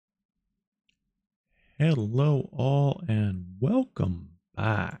Hello all and welcome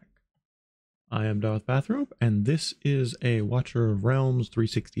back. I am Darth Bathrobe and this is a Watcher of Realms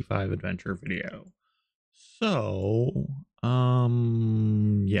 365 adventure video. So,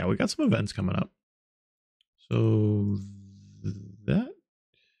 yeah, we got some events coming up. So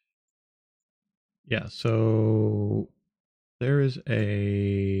so there is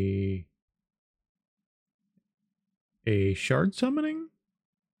a shard summoning,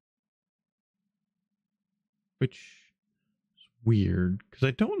 which weird because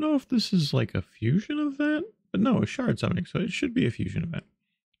I don't know if this is like a fusion event, but no, a shard summoning, so it should be a fusion event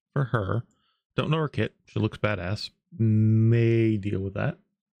for her. Don't know her kit. She looks badass. May deal with that.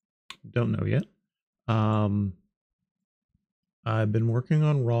 Don't know yet. I've been working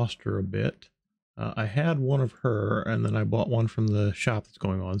on roster a bit. I had one of her, and then I bought one from the shop that's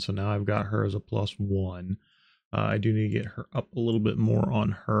going on, so now I've got her as a +1. I do need to get her up a little bit more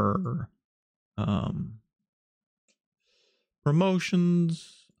on her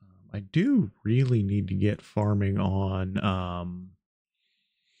promotions. I do really need to get farming on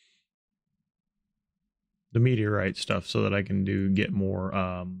the meteorite stuff so that I can get more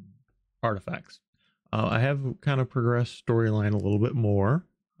artifacts. I have kind of progressed storyline a little bit more.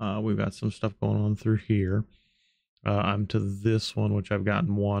 We've got some stuff going on through here. I'm to this one, which I've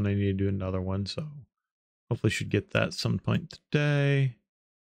gotten one. I need to do another one, so hopefully should get that some point today.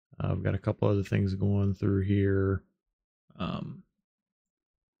 I've got a couple other things going through here.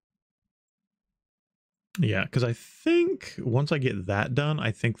 Yeah, because I think once I get that done,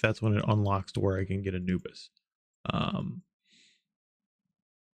 I think that's when it unlocks to where I can get Anubis.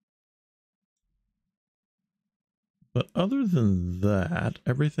 But other than that,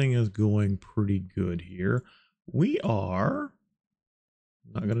 everything is going pretty good here. We are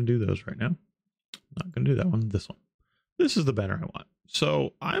not going to do those right now. Not going to do that one. This one. This is the banner I want.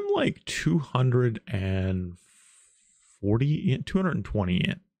 So I'm like 240 in, 220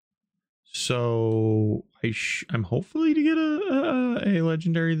 in. So I'm hopefully to get a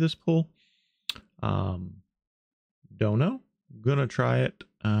legendary this pull. Don't know. Gonna try it.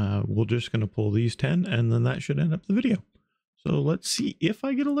 We're just gonna pull these 10 and then that should end up the video. So let's see if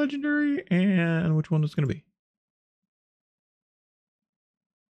I get a legendary and which one it's gonna be.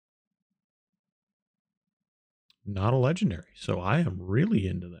 Not a legendary, so I am really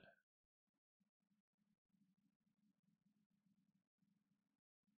into that.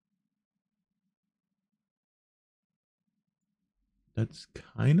 That's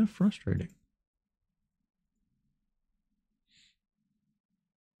kind of frustrating.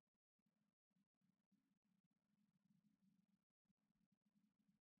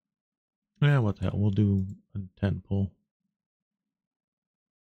 Yeah, what the hell? We'll do a 10 pull.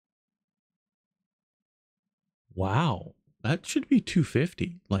 Wow, that should be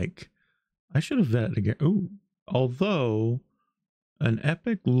 250. Like, I should have vetted again. Oh, although an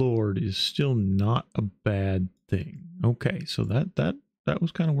epic lord is still not a bad thing. Okay, so that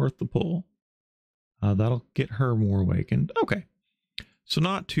was kind of worth the pull. That'll get her more awakened. Okay, so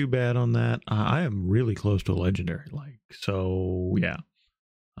not too bad on that. I am really close to a legendary, like, so yeah.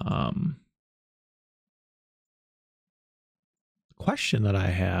 The question that I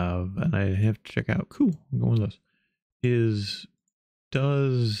have, and I have to check out, cool, I'm going with this, is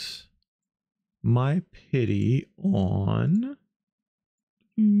does my pity on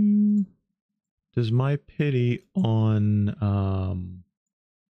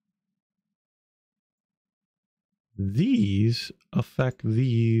these affect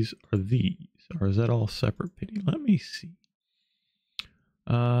these, or is that all separate pity? Let me see.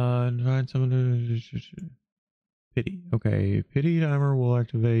 Divine summon pity. Okay, pity timer will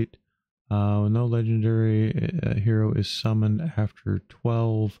activate. No legendary hero is summoned after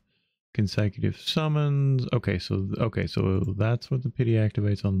 12 consecutive summons. Okay, so that's what the pity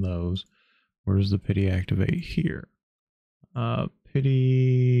activates on those. Where does the pity activate here?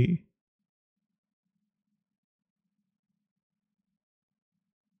 Pity.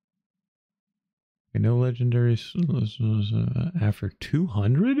 Okay, no legendary after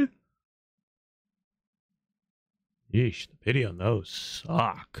 200. Yeesh, the pity on those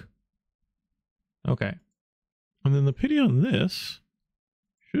suck. Okay, and then the pity on this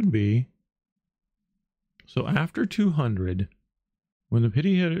should be so after 200. When the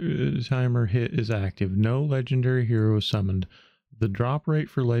pity timer hit is active, no legendary hero is summoned. The drop rate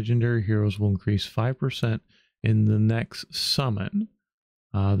for legendary heroes will increase 5% in the next summon.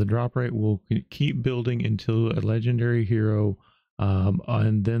 The drop rate will keep building until a legendary hero,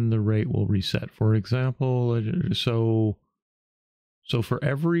 and then the rate will reset. For example, so for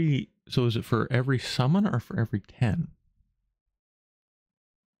every, so is it for every summon or for every 10?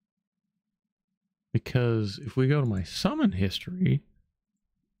 Because if we go to my summon history,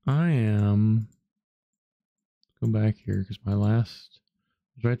 I am, go back here because my last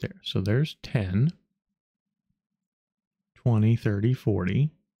is right there. So there's 10, 20, 30,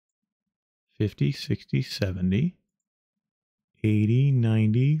 40, 50, 60, 70, 80,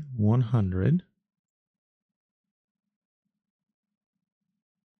 90, 100.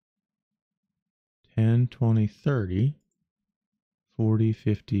 10, 20, 30, 40,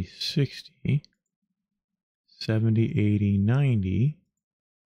 50, 60, 70, 80, 90.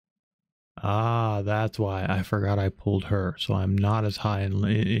 Ah, that's why I forgot I pulled her. So I'm not as high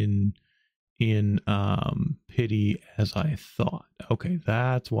in pity as I thought. Okay,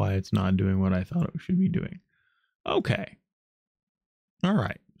 that's why it's not doing what I thought it should be doing. Okay. All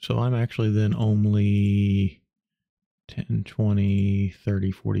right. So I'm actually then only 10, 20,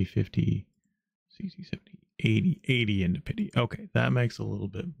 30, 40, 50, 60, 70, 80 into pity. Okay, that makes a little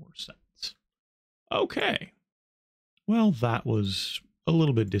bit more sense. Okay. Well, that was a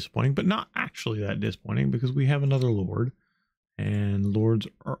little bit disappointing, but not actually that disappointing because we have another Lord, and Lords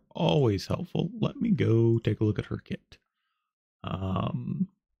are always helpful. Let me go take a look at her kit. Oh,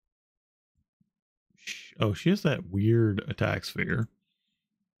 she has that weird attack sphere.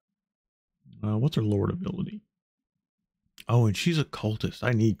 What's her Lord ability? Oh, and she's a cultist.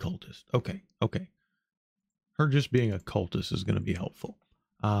 I need cultist. Okay, okay. Her just being a cultist is going to be helpful.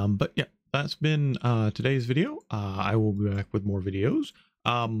 But yeah, that's been today's video. I will be back with more videos.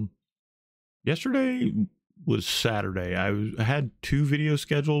 Yesterday was Saturday. I had 2 videos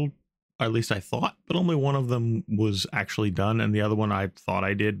scheduled, or at least I thought, but only one of them was actually done, and the other one I thought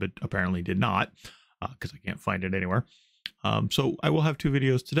I did, but apparently did not, because I can't find it anywhere. So I will have 2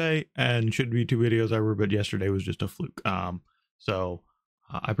 videos today, and should be 2 videos ever, but yesterday was just a fluke. So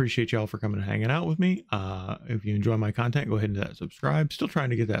I appreciate y'all for coming and hanging out with me. If you enjoy my content, go ahead and hit that subscribe. Still trying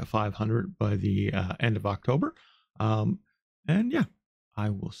to get that 500 by the end of October. And yeah,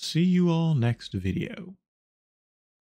 I will see you all next video.